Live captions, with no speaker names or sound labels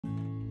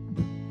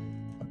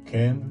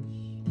canvas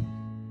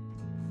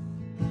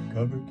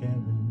covered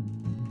cabin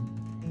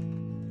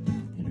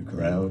in a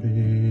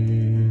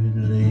crowded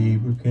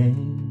labor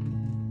camp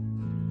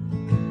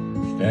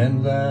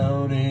stands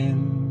out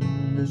in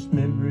this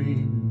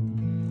memory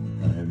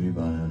I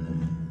revive.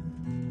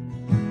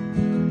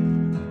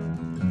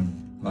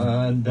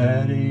 My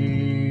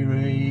daddy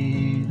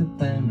raised a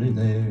family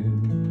there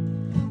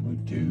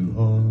with two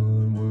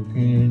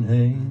hard-working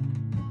hands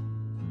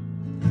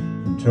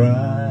and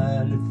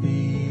tried to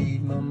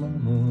feed my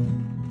mama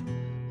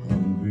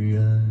hungry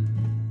eyes.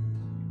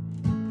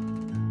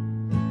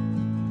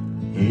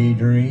 He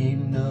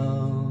dreamed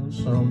of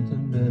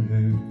something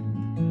better,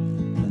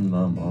 and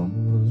my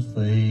mama's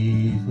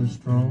faith was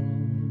strong,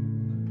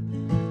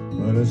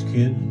 but us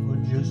kids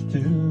were just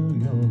too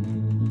young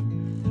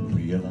to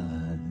realize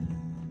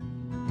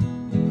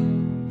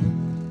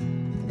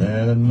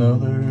that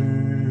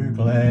another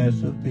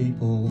class of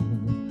people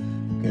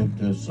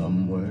kept us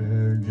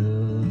somewhere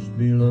just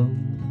below.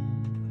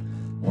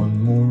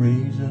 One more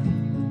reason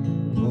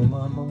for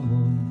my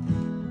mama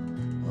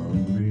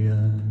hungry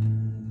eyes.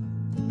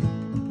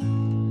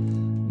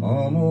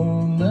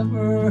 Mama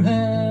never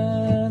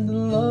had the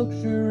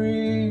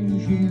luxury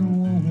she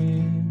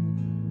wanted,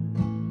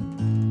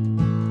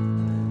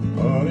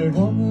 but it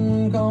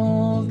wasn't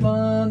 'cause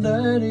my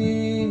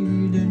daddy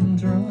didn't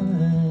try.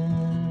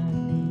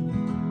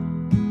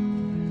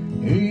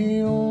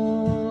 He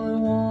only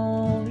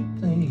wanted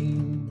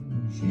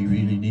things she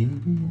really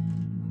needed.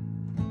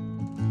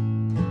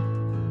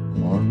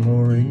 One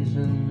more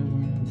reason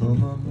for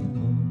my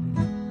mama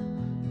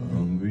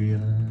hungry eyes.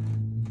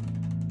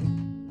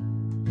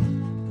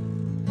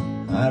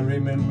 I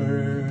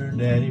remember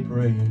Daddy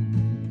praying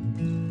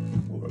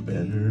for a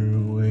better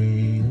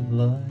way of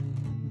life,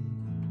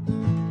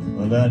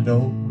 but I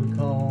don't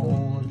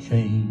recall a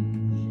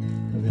change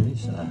of any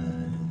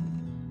size.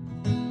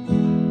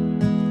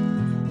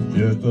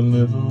 Just a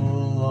little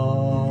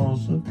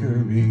loss of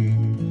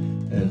courage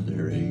as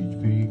their age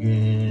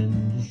began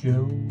to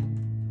show,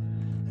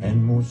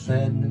 and more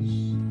sadness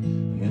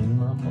in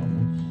my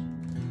mama's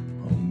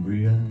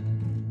hungry eyes.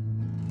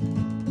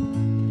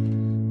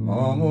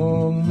 Mama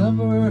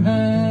never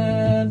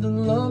had the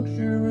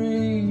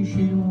luxury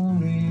she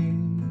wanted,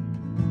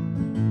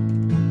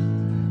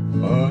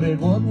 but it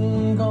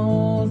wasn't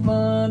 'cause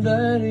my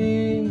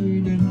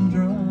daddy didn't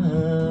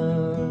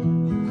try.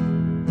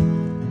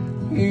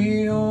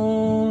 He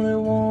only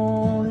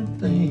wanted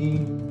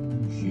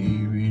things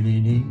she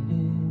really needed.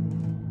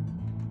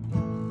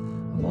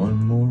 One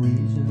more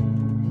reason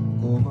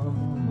for my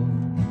mama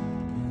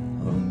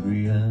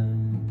hungry eyes.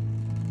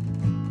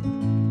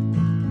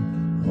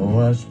 Oh,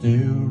 I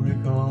still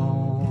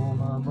recall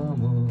my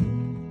mama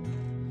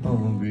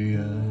hungry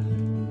eyes.